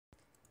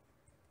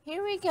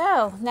Here we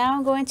go. Now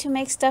I'm going to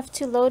make stuff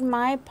to load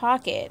my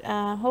Pocket.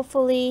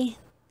 Hopefully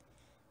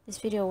this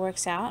video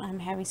works out. I'm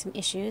having some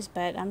issues,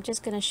 but I'm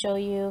just going to show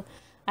you.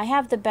 I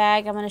have the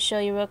bag I'm going to show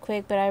you real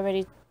quick, but I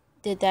already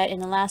did that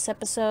in the last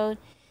episode.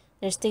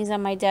 There's things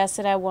on my desk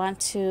that I want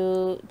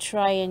to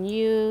try and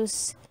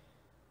use.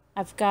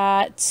 I've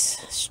got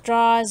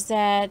straws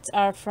that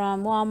are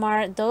from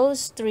Walmart.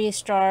 Those 3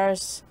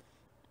 straws,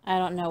 I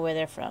don't know where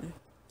they're from.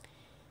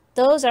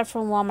 Those are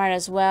from Walmart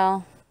as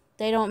well.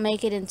 They don't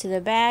make it into the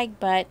bag,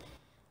 but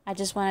I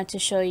just wanted to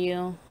show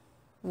you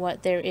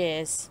what there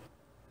is.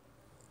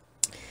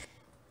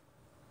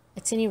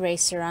 It's an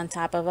eraser on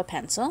top of a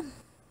pencil.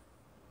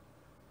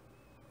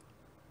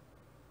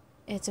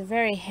 It's a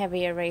very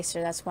heavy eraser,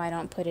 that's why I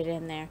don't put it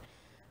in there.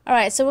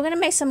 Alright, so we're going to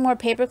make some more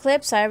paper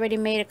clips. I already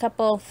made a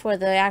couple for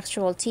the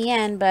actual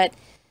TN, but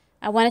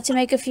I wanted to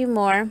make a few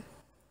more.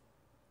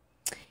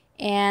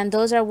 And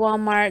those are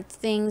Walmart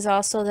things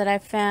also that I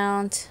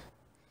found.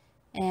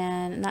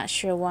 And I'm not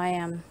sure why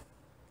I'm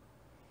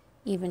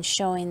even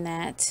showing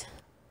that.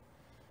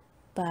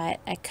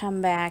 But I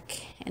come back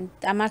and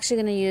I'm actually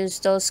going to use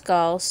those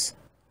skulls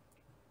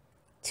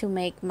to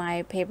make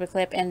my paper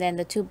clip, and then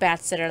the 2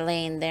 bats that are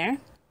laying there.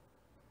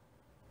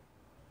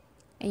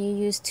 And you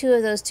use 2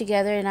 of those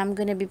together, and I'm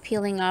going to be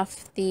peeling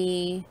off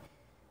the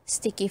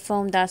sticky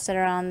foam dots that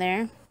are on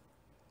there.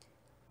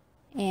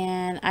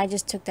 And I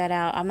just took that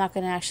out. I'm not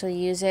going to actually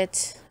use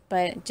it,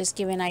 but just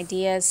giving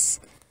ideas.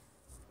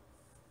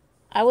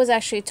 I was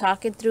actually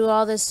talking through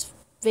all this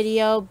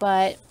video,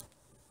 but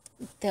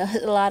there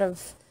was a lot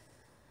of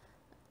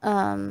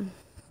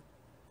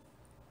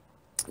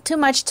too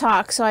much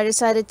talk, so I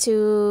decided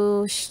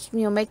to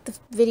make the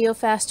video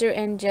faster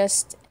and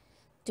just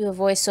do a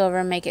voiceover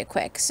and make it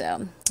quick.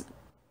 So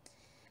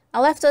I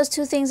left those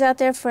 2 things out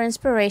there for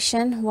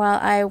inspiration while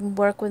I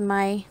work with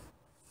my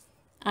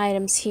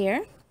items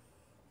here.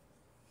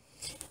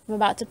 I'm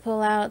about to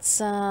pull out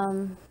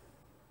some,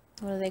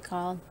 what are they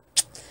called?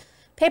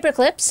 Paper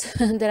clips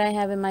that I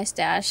have in my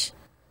stash.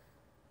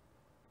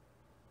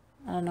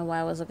 I don't know why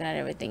I was looking at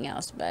everything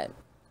else, but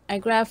I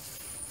grabbed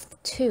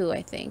 2,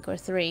 I think, or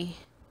 3.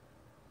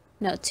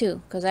 No,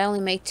 2, because I only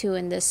make 2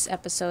 in this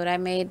episode. I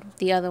made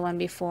the other one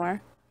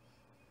before.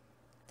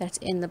 That's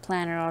in the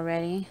planner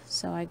already.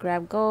 So I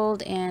grabbed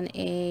gold and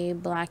a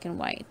black and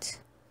white.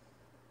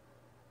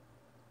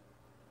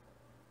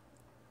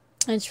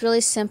 And it's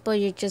really simple.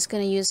 You're just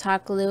going to use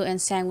hot glue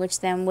and sandwich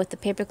them with the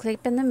paper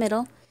clip in the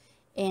middle.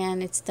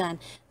 And it's done.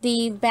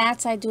 The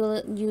bats, I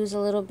do use a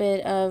little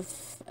bit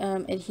of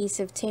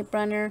adhesive tape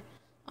runner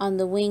on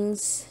the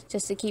wings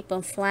just to keep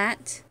them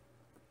flat.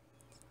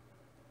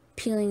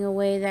 Peeling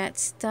away that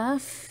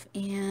stuff,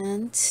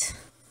 and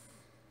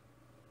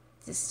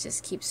this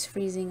just keeps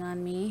freezing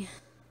on me.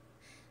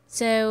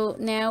 So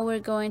now we're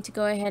going to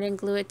go ahead and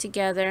glue it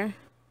together.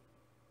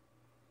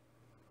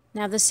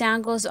 Now the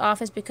sound goes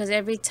off is because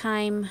every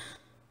time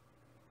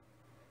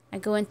I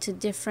go into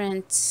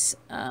different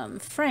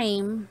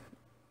frame,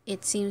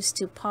 it seems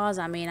to pause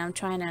on me, and I'm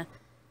trying to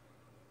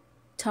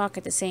talk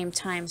at the same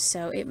time,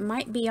 so it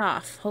might be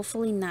off.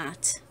 Hopefully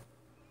not.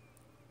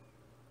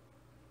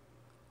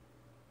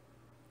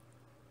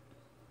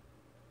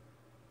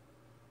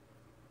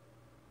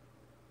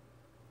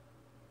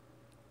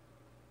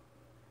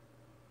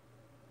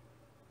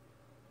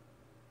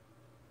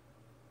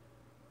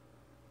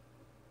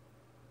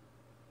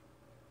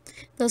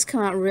 Those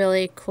come out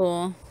really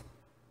cool.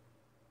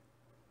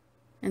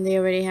 And they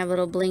already have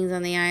little blings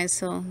on the eyes,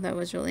 so that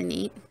was really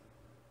neat.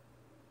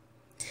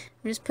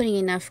 I'm just putting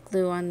enough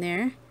glue on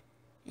there.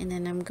 And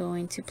then I'm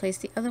going to place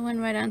the other one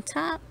right on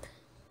top.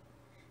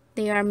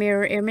 They are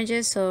mirror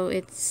images, so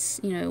it's,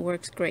 it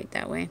works great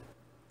that way.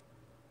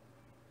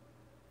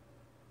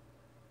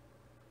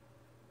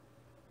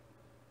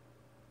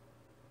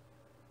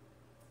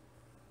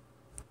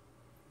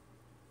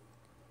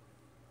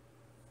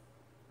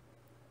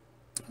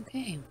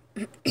 Okay.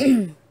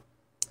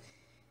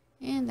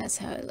 And that's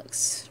how it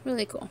looks.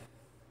 Really cool.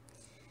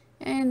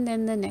 And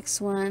then the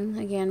next one,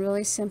 again,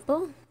 really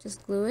simple.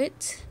 Just glue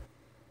it.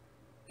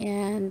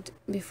 And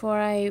before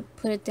I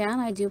put it down,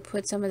 I do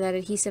put some of that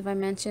adhesive I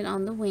mentioned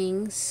on the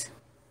wings,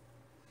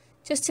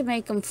 just to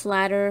make them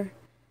flatter.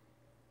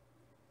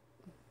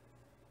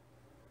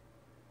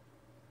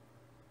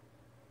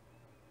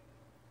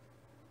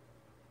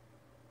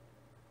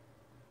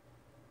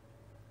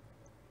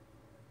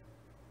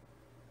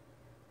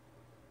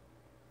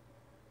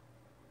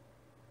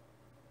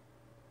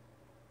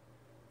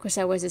 Of course,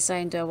 I was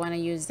deciding, do I want to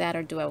use that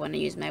or do I want to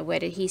use my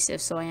wet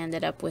adhesive? So I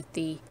ended up with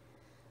the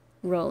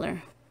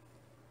roller.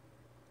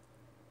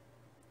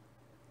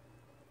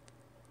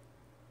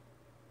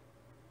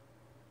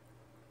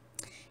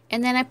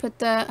 And then I put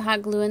the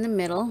hot glue in the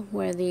middle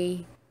where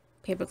the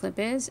paper clip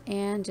is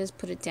and just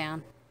put it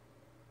down.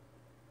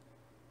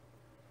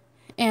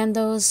 And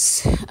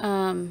those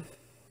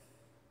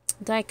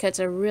die cuts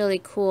are really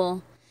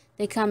cool.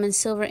 They come in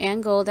silver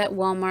and gold at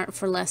Walmart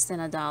for less than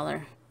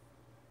 $1,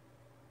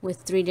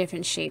 with 3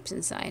 different shapes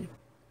inside.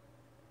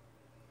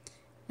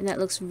 And that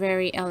looks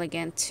very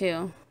elegant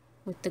too.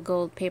 with the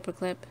gold paper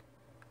clip.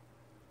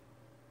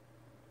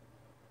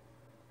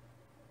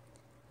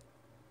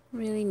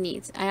 Really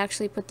neat. I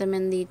actually put them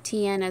in the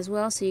TN as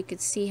well so you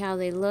could see how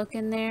they look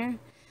in there.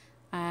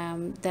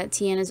 That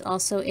TN is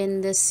also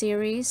in this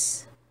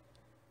series.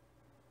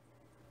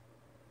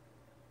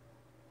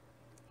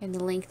 And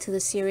the link to the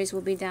series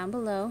will be down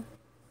below.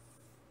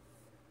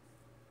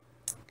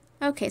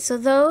 Okay, so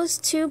those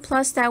two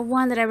plus that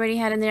one that I already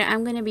had in there,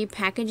 I'm going to be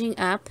packaging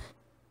up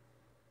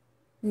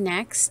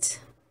next,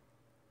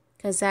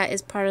 because that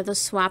is part of the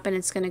swap and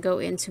it's going to go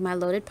into my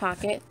loaded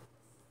pocket.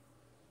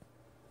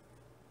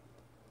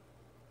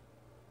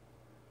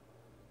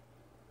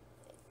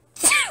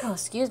 Oh,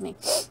 excuse me.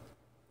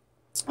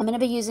 I'm going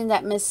to be using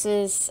that Miss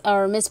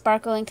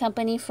Sparkle &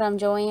 Company from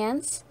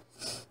Joann's.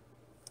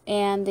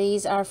 And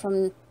these are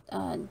from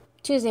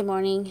Tuesday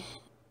Morning.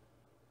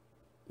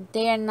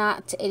 They are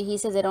not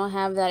adhesive. They don't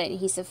have that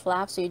adhesive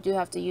flap, so you do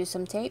have to use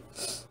some tape.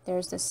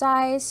 There's the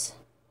size.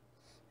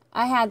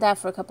 I had that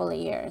for a couple of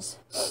years.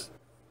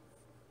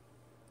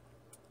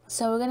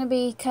 So we're going to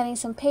be cutting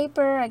some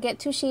paper. I get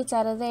 2 sheets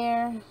out of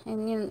there.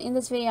 And you know, in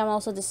this video, I'm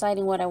also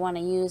deciding what I want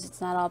to use.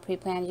 It's not all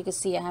pre-planned. You can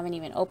see I haven't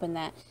even opened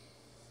that.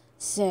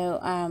 So,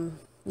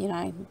 you know,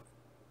 I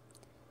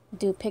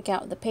do pick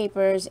out the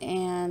papers,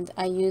 and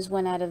I use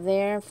 1 out of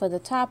there for the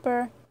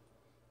topper,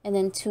 and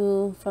then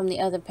 2 from the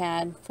other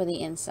pad for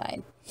the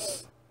inside.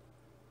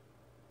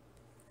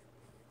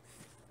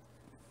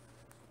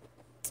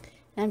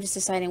 And I'm just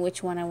deciding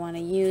which one I want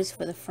to use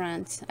for the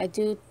front. I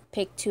do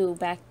pick 2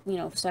 back, you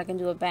know, so I can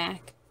do a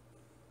back.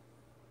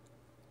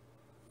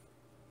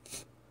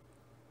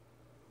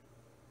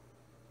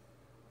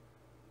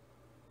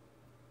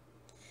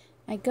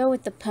 I go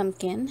with the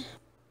pumpkin,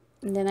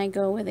 and then I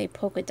go with a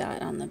polka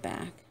dot on the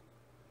back.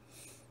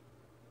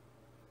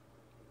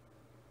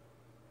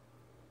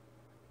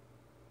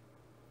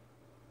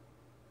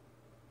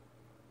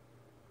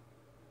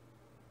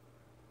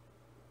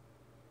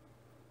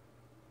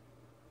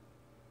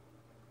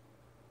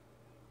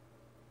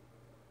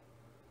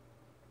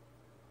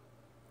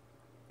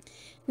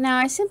 Now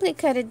I simply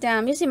cut it down.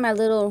 I'm using my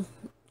little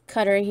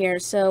cutter here,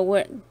 so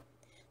what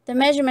the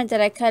measurement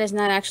that I cut is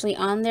not actually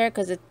on there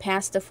because it's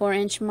past the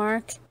 4-inch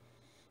mark.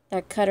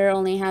 That cutter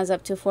only has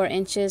up to 4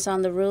 inches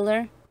on the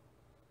ruler.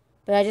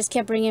 But I just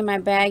kept bringing my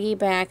baggie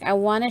back. I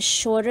want it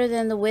shorter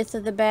than the width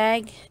of the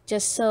bag,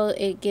 just so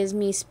it gives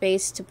me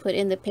space to put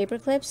in the paper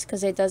clips,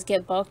 because it does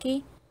get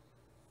bulky.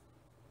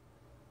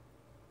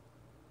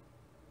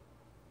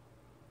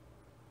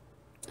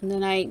 And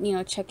then I, you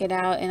know, check it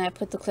out, and I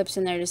put the clips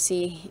in there to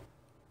see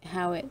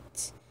how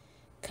it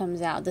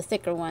comes out, the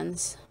thicker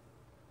ones.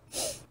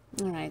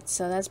 Alright,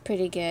 so that's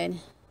pretty good.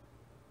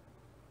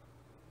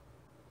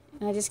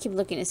 And I just keep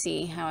looking to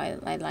see how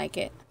I like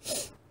it.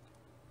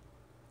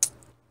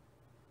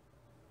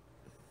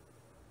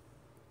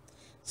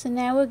 So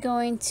now we're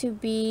going to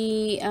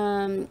be,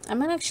 I'm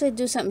going to actually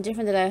do something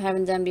different that I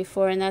haven't done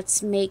before, and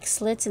that's make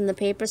slits in the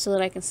paper so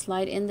that I can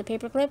slide in the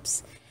paper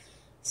clips.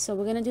 So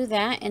we're going to do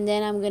that, and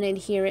then I'm going to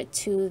adhere it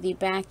to the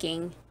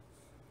backing,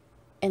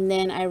 and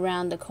then I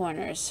round the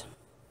corners.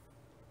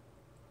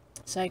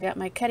 So I got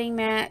my cutting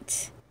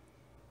mat,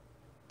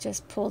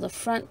 just pull the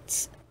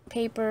front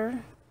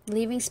paper,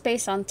 leaving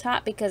space on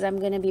top because I'm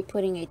going to be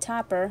putting a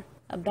topper,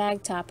 a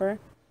bag topper.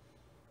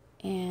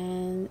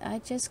 And I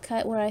just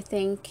cut where I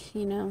think,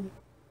 you know,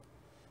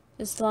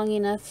 just long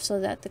enough so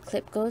that the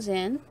clip goes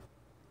in.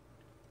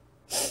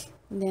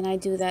 And then I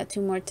do that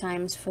 2 more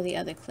times for the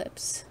other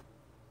clips.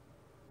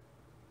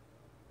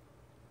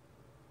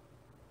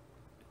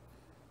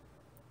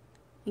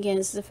 Again,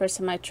 this is the first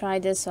time I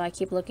tried this, so I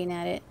keep looking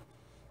at it,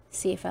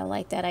 see if I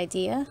like that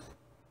idea.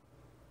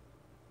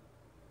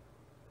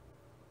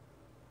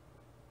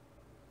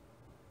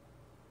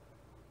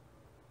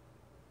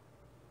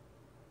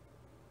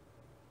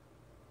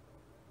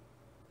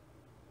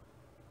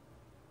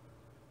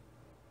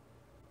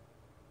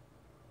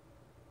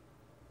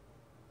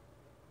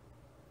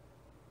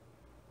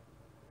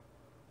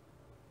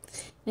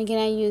 And again,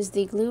 I use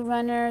the glue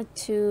runner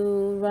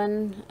to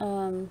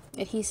run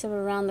adhesive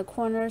around the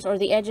corners, or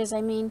the edges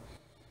I mean,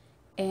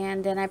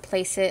 and then I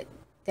place it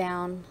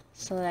down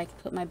so that I can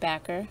put my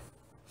backer.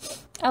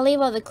 I'll leave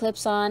all the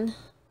clips on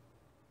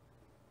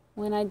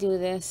when I do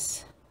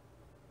this.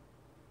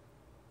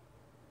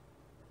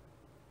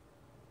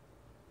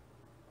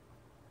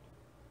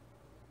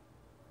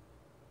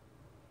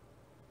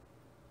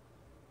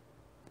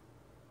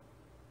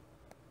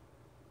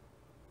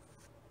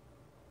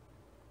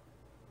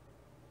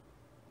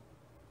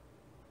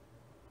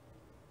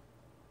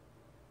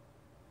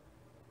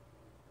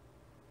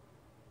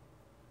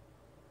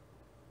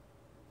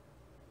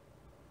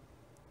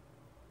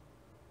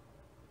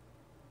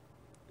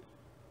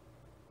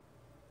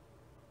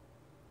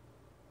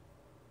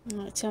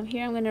 Alright, so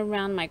here I'm going to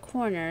round my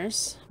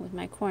corners with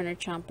my corner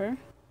chomper.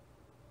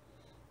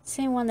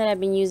 Same one that I've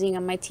been using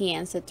on my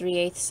TNs, the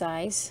 3/8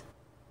 size.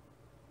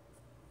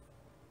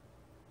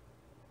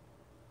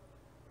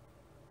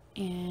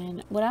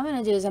 And what I'm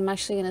going to do is I'm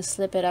actually going to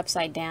slip it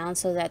upside down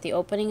so that the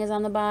opening is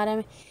on the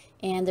bottom.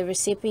 and the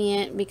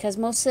recipient, because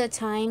most of the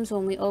times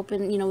when we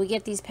open, you know, we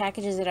get these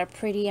packages that are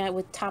pretty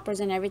with toppers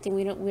and everything.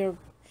 We're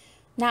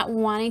not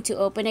wanting to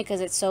open it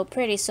because it's so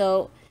pretty.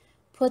 So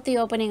put the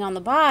opening on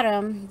the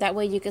bottom. That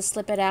way you can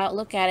slip it out,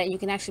 look at it, you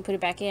can actually put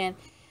it back in,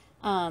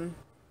 and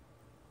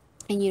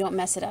you don't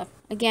mess it up.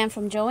 Again,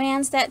 from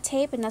Joann's, that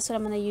tape, and that's what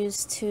I'm going to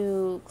use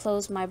to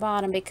close my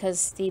bottom,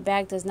 because the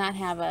bag does not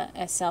have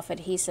a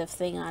self-adhesive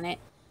thing on it.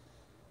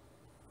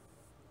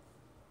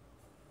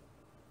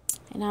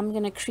 And I'm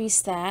going to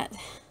crease that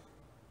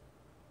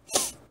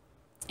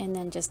and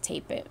then just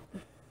tape it.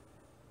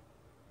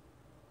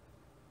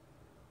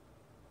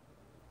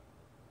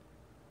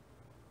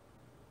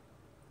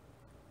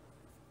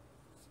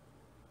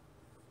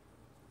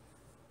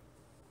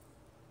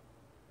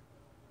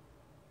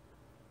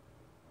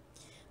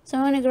 So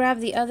I'm going to grab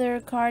the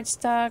other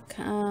cardstock.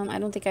 I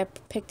don't think I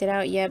picked it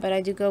out yet, but I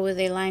do go with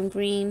a lime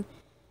green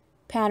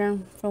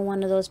pattern for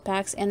one of those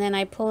packs. And then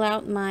I pull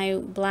out my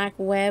black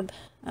web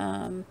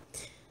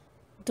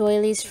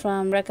doilies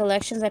from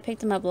Recollections. I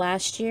picked them up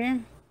last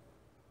year.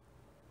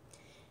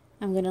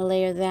 I'm going to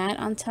layer that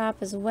on top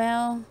as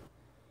well.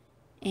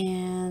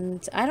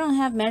 And I don't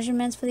have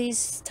measurements for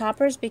these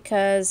toppers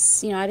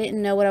because, you know, I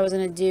didn't know what I was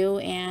going to do,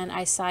 and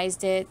I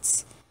sized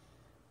it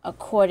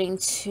according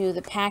to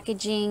the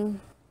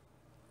packaging.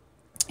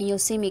 And you'll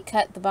see me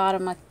cut the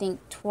bottom, I think,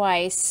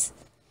 twice,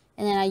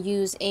 and then I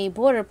use a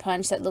border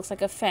punch that looks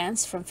like a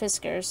fence from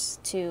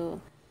Fiskars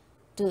to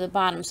do the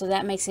bottom, so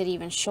that makes it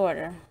even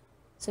shorter.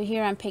 So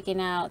here I'm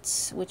picking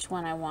out which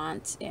one I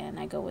want, and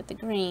I go with the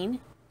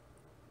green.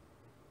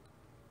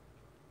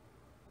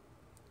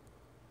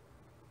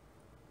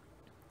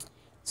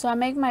 So I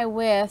make my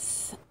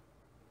width,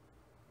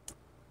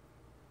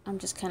 I'm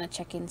just kind of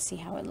checking to see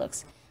how it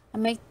looks. I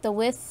make the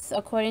width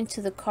according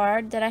to the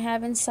card that I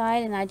have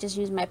inside, and I just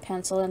use my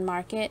pencil and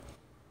mark it.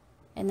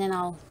 And then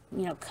I'll,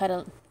 you know,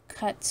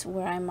 cut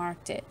where I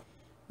marked it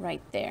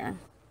right there.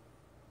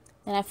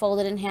 Then I fold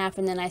it in half,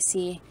 and then I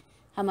see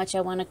how much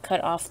I want to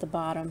cut off the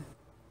bottom.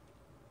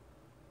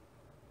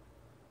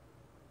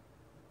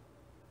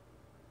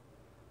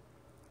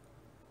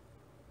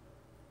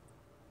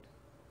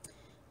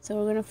 So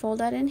we're going to fold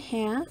that in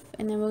half,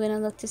 and then we're going to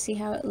look to see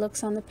how it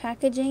looks on the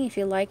packaging. If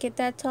you like it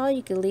that tall,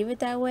 you can leave it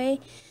that way.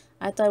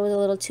 I thought it was a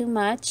little too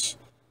much,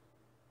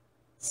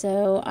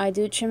 so I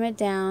do trim it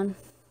down.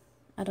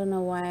 I don't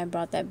know why I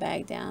brought that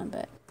bag down,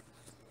 but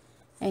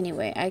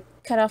anyway, I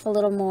cut off a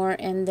little more,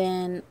 and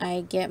then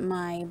I get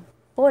my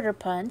border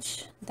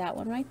punch, that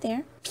one right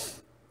there,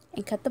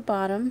 and cut the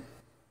bottom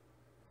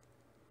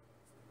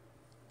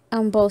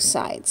on both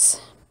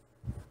sides.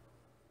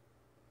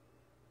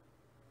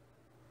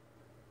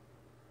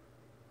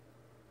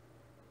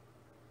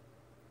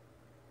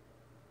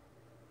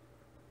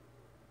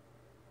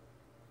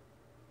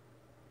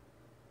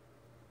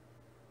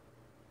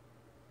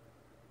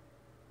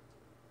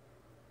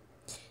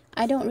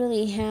 I don't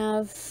really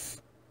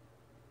have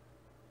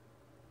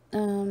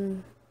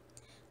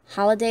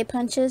holiday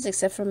punches,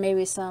 except for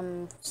maybe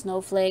some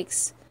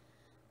snowflakes.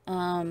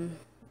 I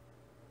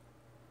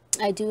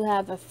do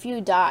have a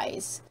few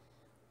dies,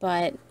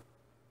 but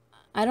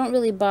I don't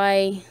really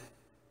buy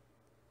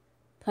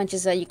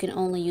punches that you can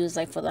only use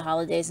like for the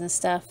holidays and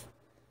stuff.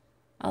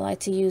 I like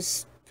to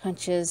use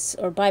punches,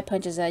 or buy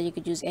punches that you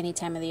could use any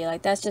time of the year.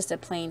 Like that's just a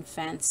plain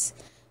fence,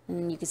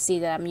 and you can see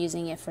that I'm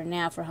using it for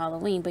now for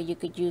Halloween, but you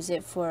could use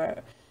it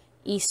for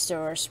Easter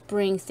or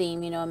spring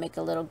theme, you know, make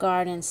a little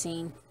garden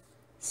scene.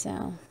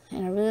 So,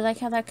 and I really like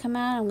how that come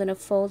out. I'm going to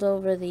fold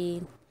over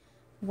the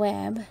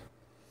web.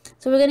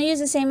 So we're going to use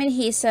the same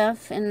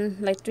adhesive in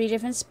like 3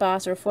 different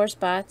spots or 4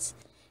 spots,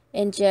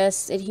 and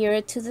just adhere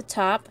it to the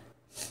top.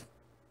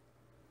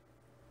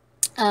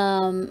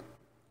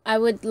 I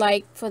would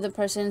like for the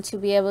person to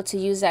be able to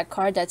use that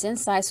card that's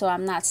inside, so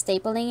I'm not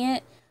stapling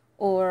it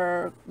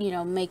or, you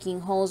know,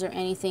 making holes or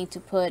anything to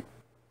put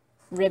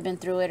ribbon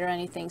through it or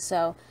anything.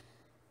 So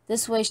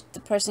this way the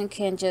person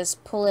can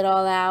just pull it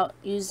all out,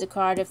 use the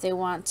card if they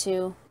want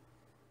to,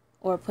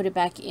 or put it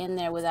back in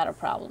there without a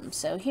problem.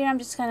 So here I'm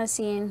just kind of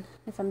seeing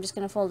if I'm just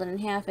going to fold it in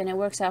half, and it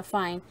works out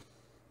fine.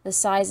 The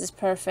size is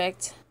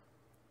perfect.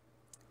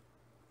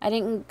 I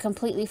didn't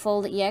completely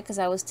fold it yet because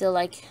I was still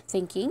like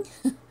thinking.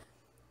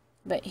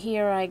 But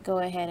here I go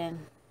ahead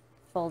and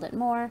fold it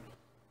more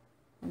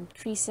and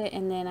crease it,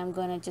 and then I'm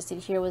going to just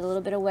adhere with a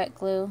little bit of wet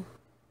glue.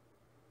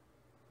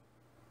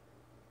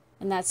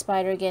 And that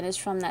spider again is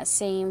from that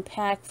same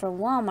pack from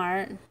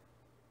Walmart.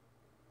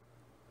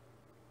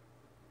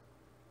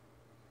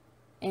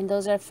 And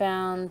those are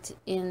found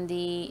in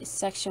the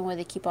section where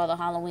they keep all the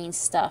Halloween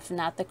stuff,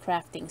 not the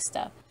crafting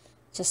stuff.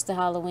 Just the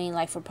Halloween,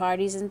 like for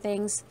parties and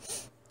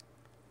things.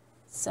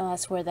 So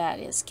that's where that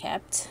is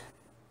kept.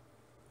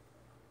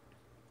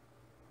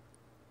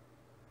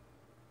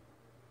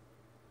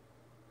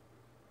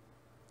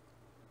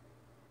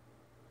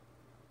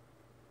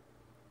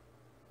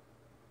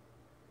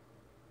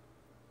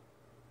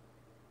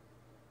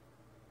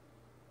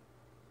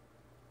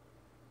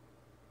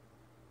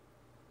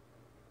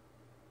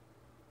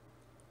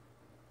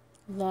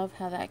 Love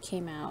how that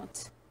came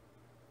out.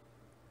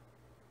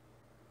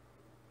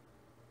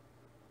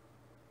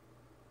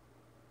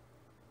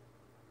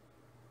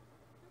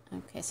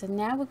 Okay, so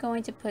now we're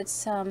going to put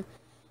some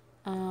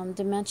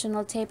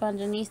dimensional tape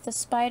underneath the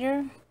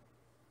spider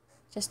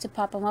just to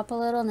pop them up a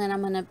little, and then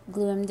I'm going to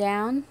glue them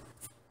down,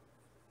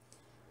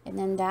 and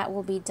then that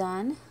will be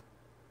done.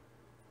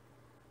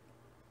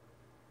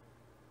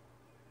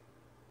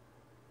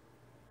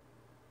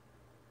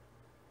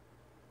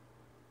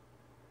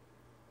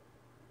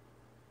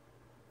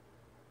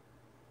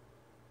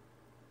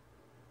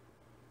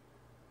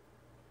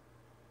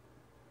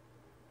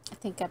 I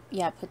think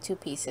I put 2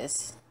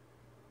 pieces,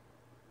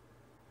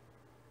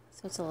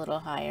 so it's a little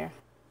higher.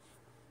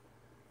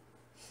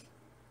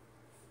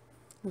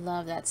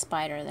 Love that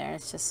spider there,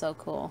 it's just so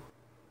cool.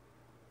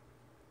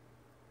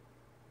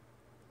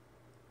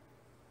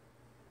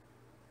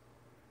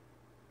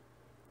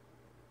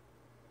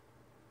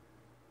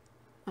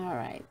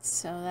 Alright,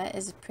 so that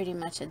is pretty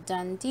much a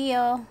done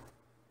deal.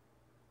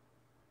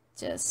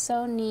 Just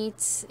so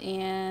neat.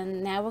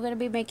 And now we're going to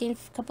be making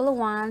a couple of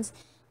wands.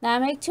 Now I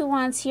make 2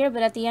 wands here,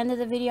 but at the end of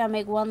the video I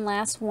make one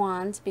last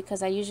wand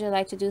because I usually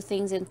like to do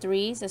things in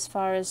 3s as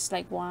far as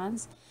like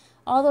wands.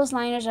 All those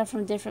liners are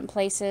from different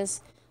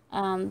places.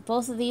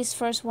 Both of these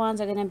first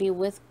ones are going to be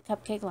with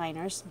cupcake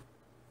liners.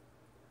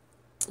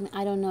 And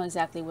I don't know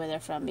exactly where they're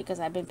from because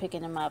I've been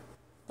picking them up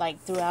like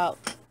throughout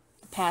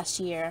the past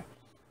year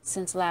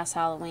since last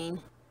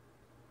Halloween.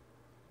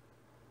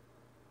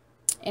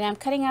 And I'm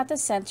cutting out the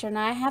center.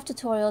 Now I have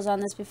tutorials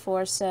on this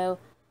before, so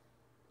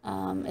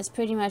it's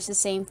pretty much the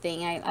same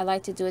thing. I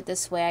like to do it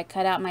this way. I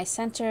cut out my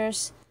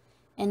centers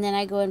and then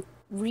I go and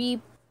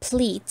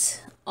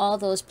re-pleat all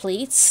those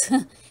pleats.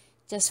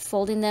 Just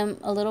folding them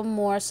a little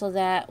more so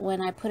that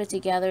when I put it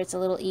together it's a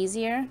little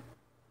easier.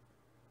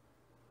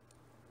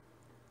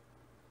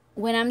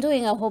 When I'm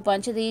doing a whole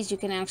bunch of these, you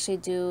can actually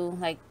do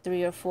like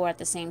 3 or 4 at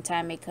the same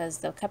time because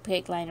the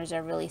cupcake liners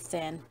are really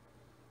thin.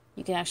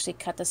 You can actually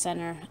cut the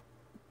center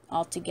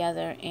all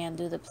together and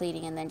do the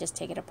pleating and then just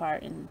take it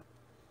apart, and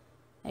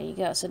there you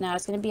go. So now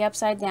it's going to be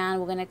upside down.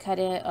 We're going to cut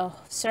it a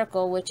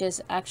circle, which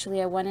is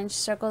actually a 1-inch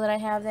circle that I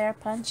have there,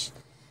 punch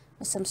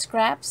with some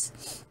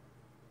scraps.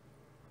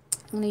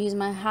 I'm going to use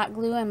my hot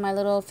glue and my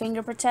little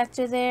finger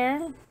protector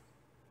there.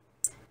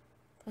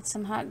 Put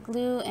some hot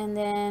glue and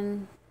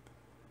then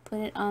put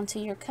it onto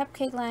your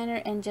cupcake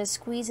liner and just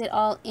squeeze it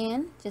all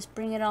in. Just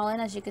bring it all in,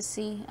 as you can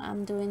see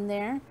I'm doing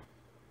there.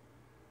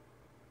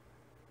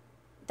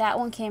 That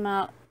one came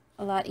out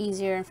a lot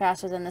easier and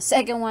faster than the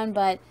second one,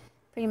 but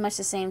pretty much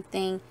the same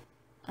thing.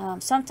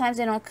 Sometimes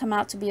they don't come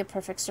out to be a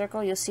perfect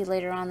circle. You'll see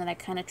later on that I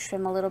kind of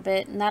trim a little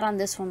bit. Not on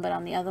this one, but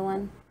on the other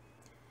one.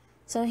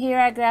 So here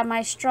I grab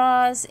my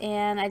straws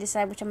and I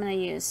decide which I'm going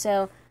to use.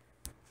 So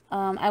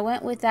I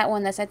went with that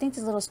one that's, I think,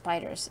 the little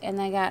spiders.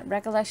 And I got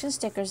Recollection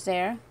stickers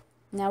there.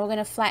 Now we're going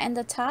to flatten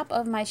the top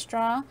of my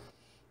straw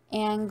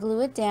and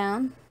glue it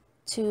down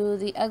to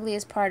the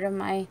ugliest part of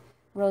my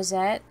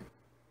rosette.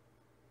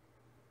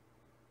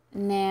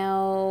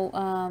 Now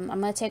I'm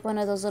going to take one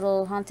of those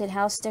little haunted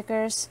house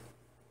stickers,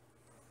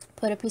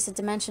 put a piece of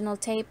dimensional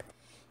tape,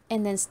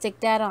 and then stick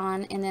that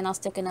on, and then I'll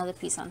stick another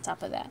piece on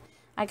top of that.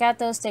 I got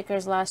those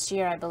stickers last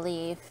year, I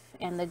believe,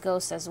 and the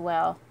ghosts as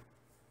well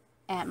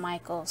at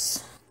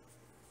Michael's.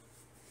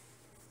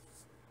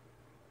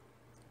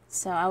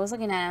 So I was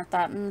looking at it and I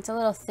thought, it's a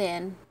little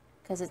thin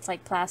because it's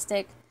like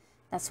plastic.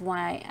 That's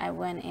why I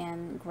went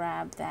and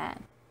grabbed that.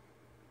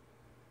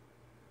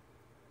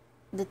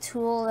 The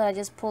tool that I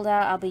just pulled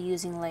out, I'll be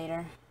using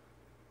later.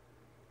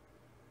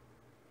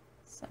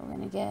 So we're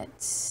going to get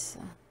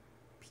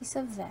a piece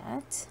of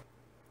that.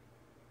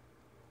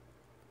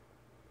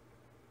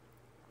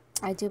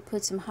 I do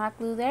put some hot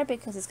glue there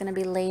because it's going to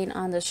be laying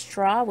on the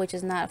straw, which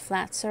is not a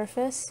flat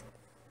surface.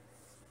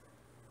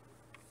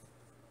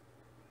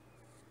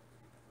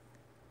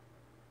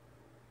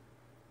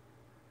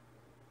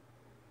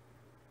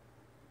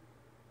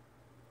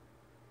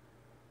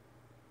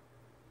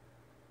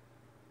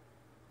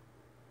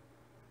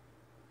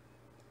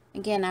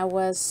 Again, I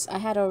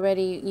had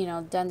already,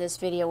 done this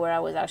video where I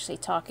was actually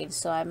talking,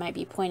 so I might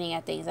be pointing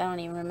at things. I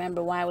don't even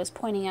remember why I was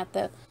pointing at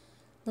the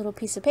little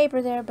piece of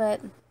paper there,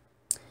 but...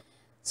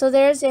 So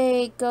there's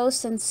a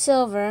ghost in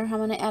silver. I'm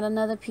going to add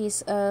another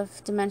piece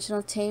of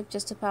dimensional tape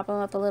just to pop him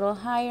up a little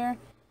higher.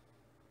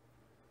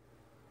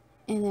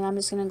 And then I'm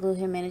just going to glue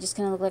him in. It's just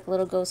going to look like a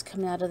little ghost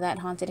coming out of that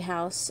haunted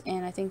house.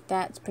 And I think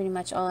that's pretty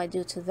much all I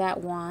do to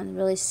that wand.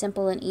 Really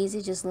simple and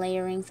easy, just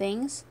layering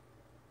things.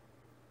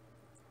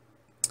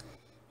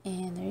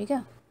 And there you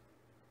go.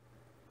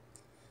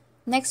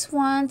 Next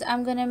wand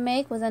I'm going to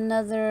make with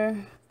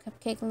another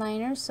cupcake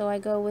liner. So I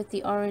go with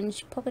the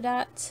orange polka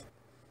dot.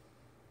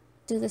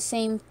 Do the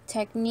same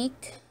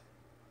technique.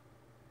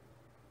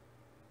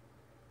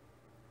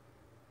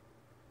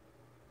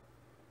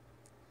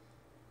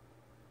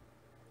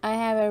 I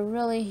have a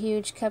really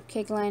huge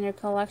cupcake liner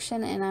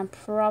collection and I'm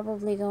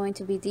probably going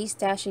to be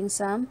destashing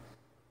some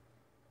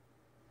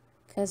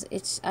because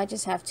I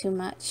just have too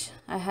much.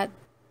 I had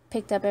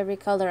picked up every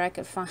color I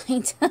could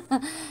find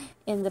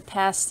in the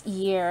past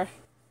year.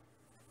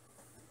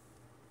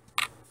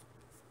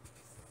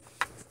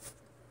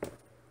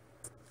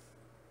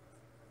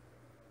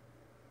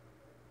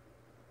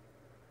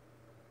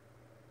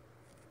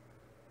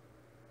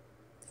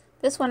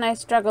 This one I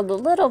struggled a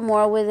little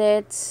more with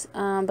it,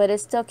 but it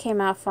still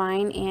came out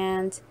fine,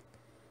 and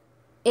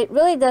it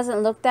really doesn't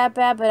look that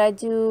bad, but I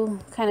do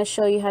kind of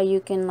show you how you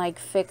can like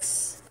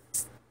fix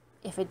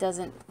if it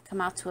doesn't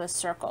come out to a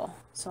circle.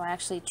 So I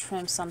actually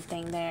trimmed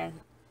something there.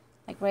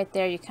 Like right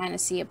there, you kind of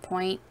see a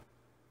point.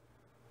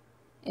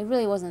 It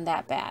really wasn't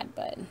that bad,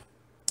 but...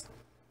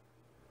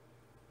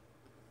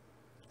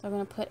 So we're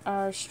going to put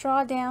our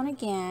straw down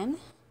again.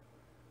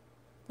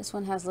 This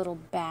one has little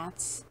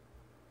bats.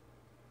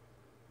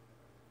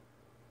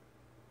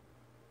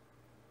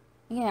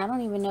 Again, I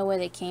don't even know where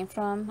they came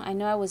from. I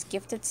know I was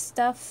gifted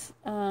stuff.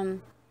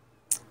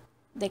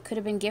 They could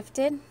have been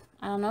gifted.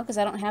 I don't know, because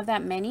I don't have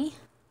that many.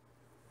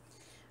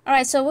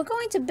 Alright, so we're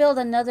going to build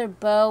another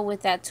bow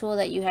with that tool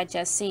that you had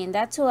just seen.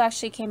 That tool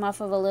actually came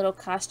off of a little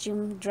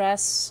costume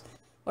dress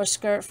or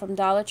skirt from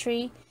Dollar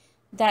Tree.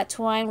 That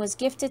twine was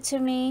gifted to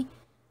me.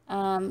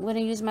 I'm going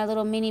to use my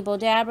little mini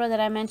Bodabra that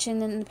I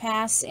mentioned in the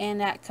past,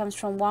 and that comes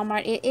from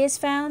Walmart. It is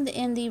found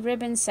in the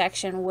ribbon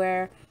section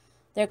where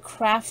their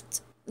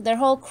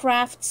whole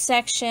craft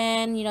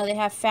section, you know, they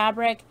have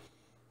fabric.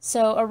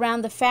 So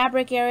around the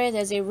fabric area,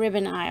 there's a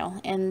ribbon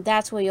aisle, and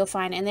that's where you'll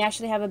find it. And they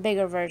actually have a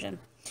bigger version.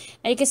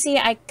 Now you can see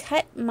I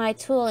cut my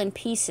tool in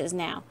pieces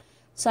now.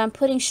 So I'm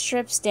putting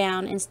strips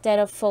down instead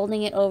of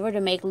folding it over to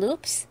make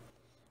loops.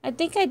 I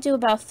think I do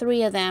about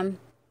 3 of them.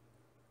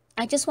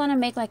 I just want to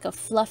make like a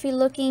fluffy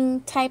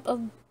looking type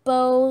of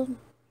bow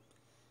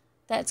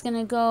that's going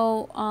to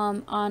go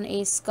on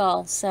a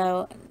skull.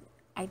 So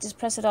I just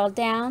press it all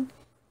down,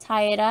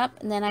 tie it up,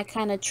 and then I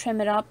kind of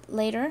trim it up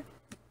later.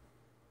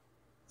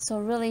 So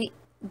really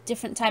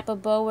different type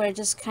of bow where it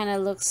just kind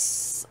of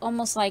looks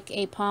almost like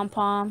a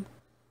pom-pom.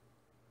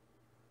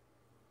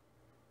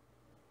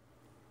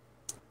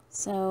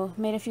 So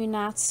made a few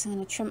knots. I'm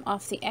going to trim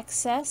off the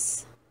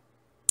excess.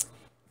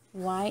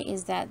 Why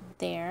is that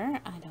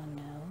there? I don't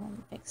know. Let me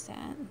fix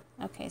that.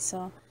 Okay,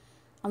 so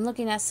I'm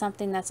looking at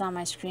something that's on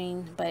my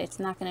screen, but it's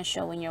not going to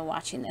show when you're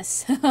watching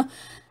this.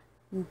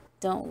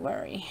 Don't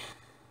worry.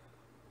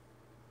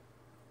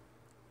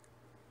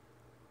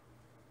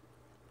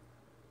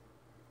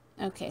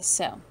 Okay,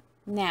 so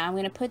now I'm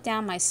going to put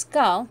down my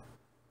skull.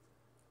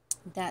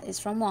 That is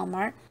from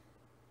Walmart.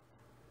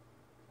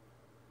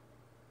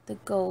 The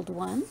gold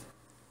one.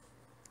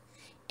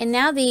 And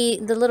now the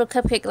little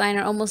cupcake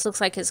liner almost looks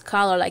like his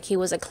collar, like he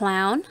was a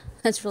clown.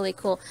 That's really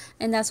cool.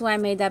 And that's why I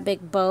made that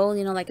big bow,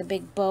 you know, like a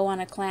big bow on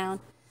a clown.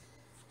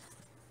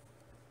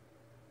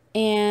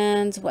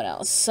 And what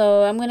else?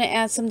 So I'm going to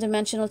add some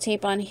dimensional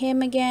tape on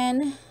him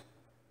again.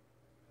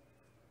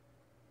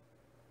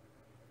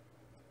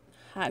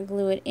 Hot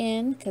glue it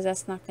in because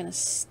that's not going to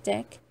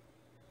stick.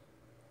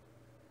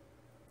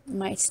 It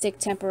might stick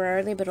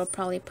temporarily, but it'll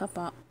probably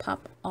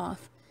pop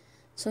off.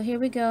 So here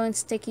we go, and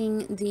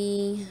sticking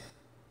the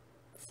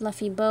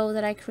fluffy bow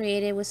that I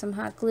created with some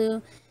hot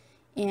glue.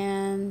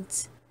 And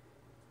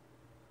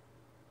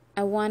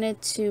I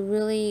wanted to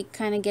really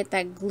kind of get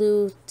that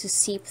glue to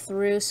seep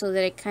through so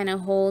that it kind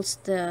of holds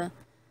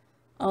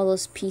all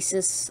those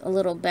pieces a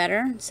little better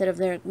instead of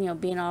their, you know,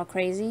 being all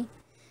crazy.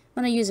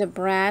 I'm going to use a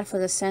brad for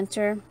the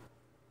center.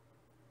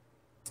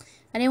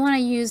 I didn't want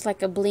to use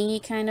like a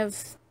blingy kind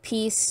of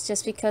piece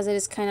just because it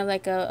is kind of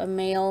like a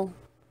male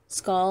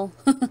skull.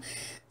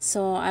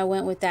 So I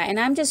went with that, and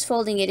I'm just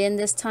folding it in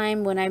this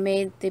time. When I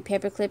made the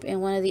paperclip in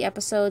one of the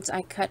episodes,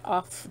 I cut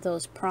off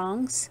those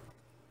prongs.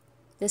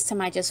 This time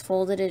I just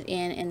folded it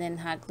in and then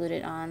hot glued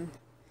it on,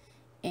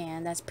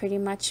 and that's pretty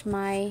much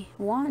my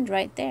wand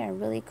right there.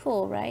 Really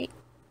cool, right?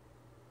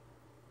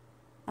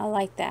 I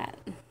like that.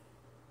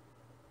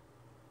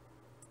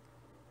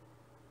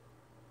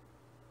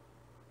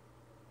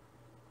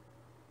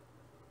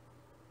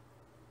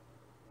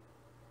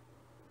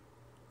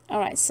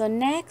 Alright, so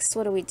next,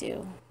 what do we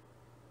do?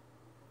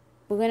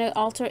 We're going to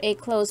alter a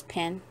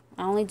clothespin.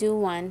 I only do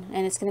one,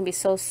 and it's going to be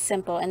so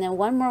simple. And then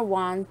one more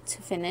wand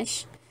to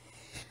finish.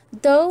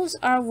 Those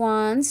are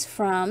wands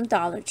from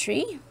Dollar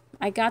Tree.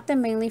 I got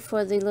them mainly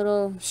for the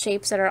little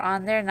shapes that are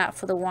on there, not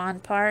for the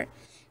wand part.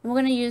 And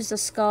we're going to use the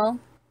skull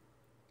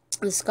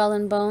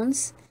and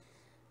bones.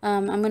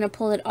 I'm going to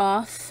pull it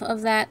off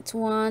of that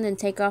wand and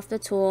take off the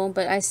tool,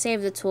 but I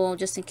saved the tool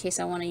just in case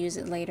I want to use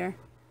it later.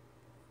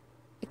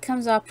 It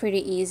comes off pretty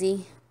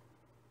easy.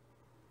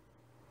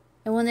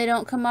 And when they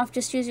don't come off,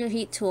 just use your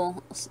heat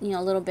tool, you know,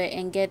 a little bit,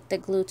 and get the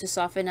glue to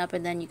soften up,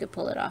 and then you could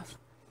pull it off.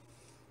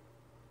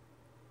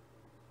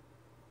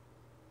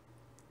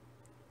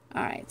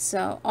 Alright,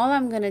 so all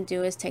I'm going to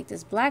do is take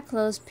this black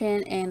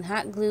clothespin and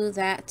hot glue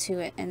that to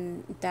it,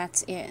 and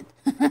that's it.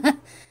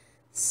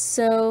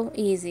 So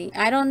easy.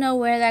 I don't know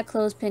where that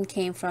clothespin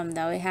came from,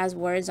 though. It has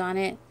words on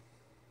it.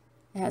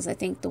 It has, I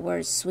think, the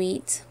word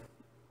sweet.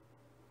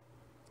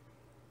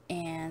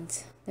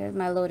 And there's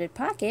my loaded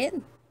pocket.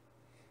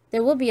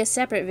 There will be a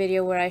separate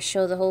video where I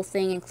show the whole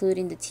thing,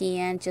 including the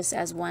TN, just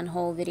as one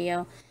whole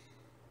video.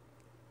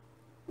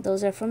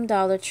 Those are from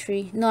Dollar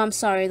Tree. No, I'm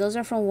sorry. Those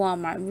are from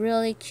Walmart.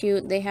 Really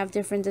cute. They have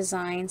different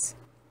designs.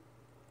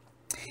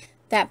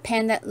 That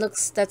pen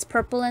that's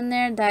purple in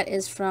there, that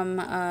is from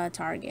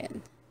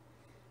Target.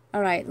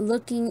 All right,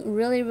 looking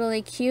really,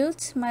 really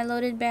cute, my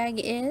loaded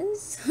bag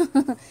is.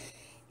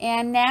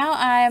 And now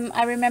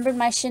I remembered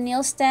my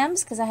chenille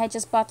stems because I had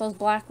just bought those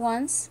black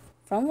ones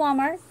from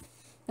Walmart.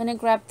 I'm going to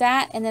grab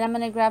that, and then I'm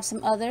going to grab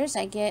some others.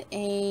 I get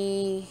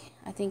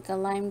I think a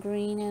lime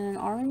green and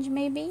an orange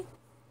maybe.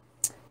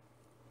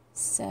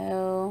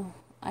 So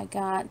I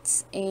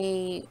got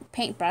a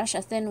paintbrush,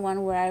 a thin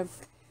one, where I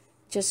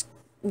just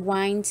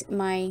wind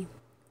my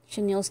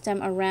chenille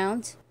stem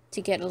around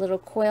to get a little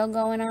coil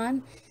going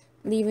on,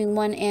 leaving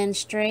one end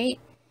straight,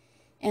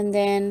 and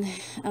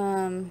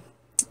then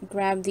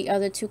grab the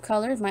other two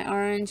colors, my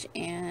orange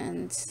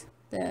and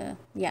the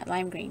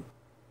lime green,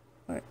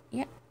 or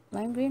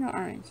lime green or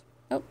orange.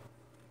 Oh,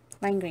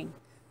 lime green.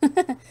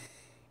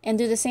 And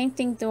do the same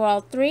thing through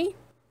all three.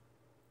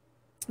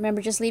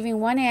 Remember, just leaving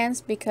one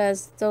end,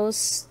 because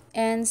those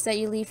ends that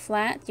you leave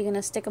flat, you're going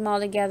to stick them all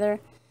together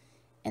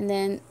and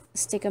then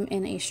stick them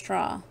in a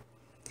straw.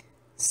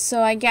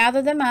 So I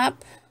gather them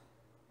up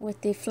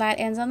with the flat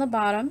ends on the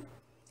bottom,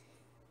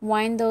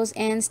 wind those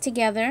ends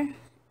together,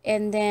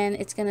 and then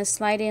it's going to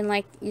slide in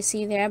like you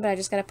see there, but I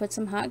just got to put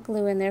some hot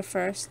glue in there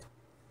first.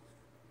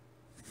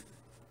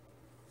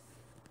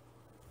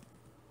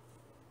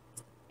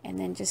 And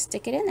then just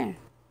stick it in there.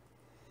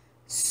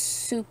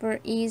 Super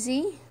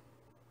easy.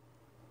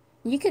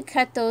 You could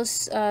cut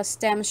those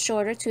stems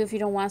shorter too if you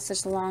don't want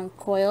such long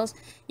coils.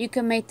 You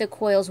can make the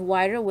coils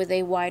wider with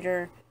a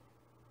wider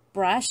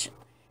brush.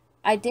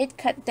 I did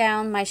cut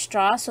down my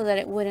straw so that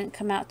it wouldn't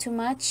come out too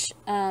much.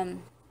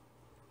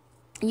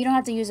 You don't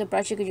have to use a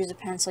brush, you could use a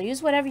pencil.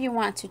 Use whatever you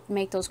want to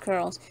make those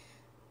curls.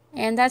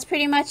 And that's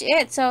pretty much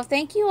it. So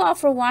thank you all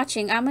for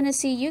watching. I'm going to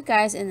see you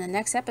guys in the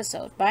next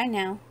episode. Bye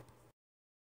now.